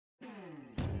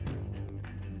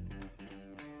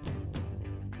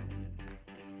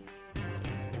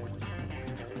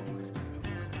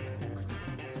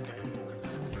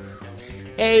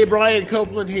Hey, Brian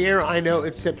Copeland here. I know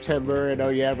it's September. I know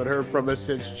you haven't heard from us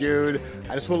since June.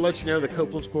 I just want to let you know that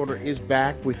Copeland's Corner is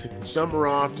back. We took the summer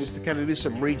off just to kind of do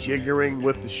some rejiggering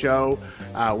with the show.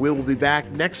 We will be back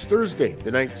next Thursday, the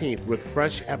 19th, with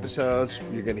fresh episodes.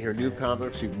 You're going to hear new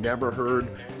comics you've never heard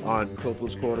on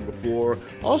Copeland's Corner before.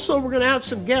 Also, we're going to have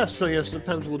some guests. So,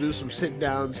 sometimes we'll do some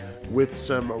sit-downs with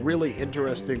some really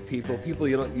interesting people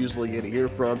you don't usually get to hear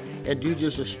from, and do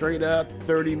just a straight-up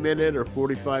 30-minute or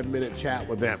 45-minute chat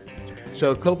with them.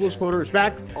 So Copeland's Corner is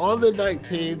back on the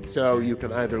 19th, so you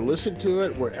can either listen to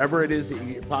it wherever it is that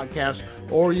you get podcasts,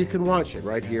 or you can watch it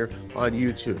right here on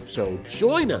YouTube. So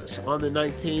join us on the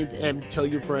 19th and tell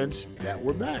your friends that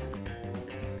we're back.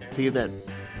 See you then.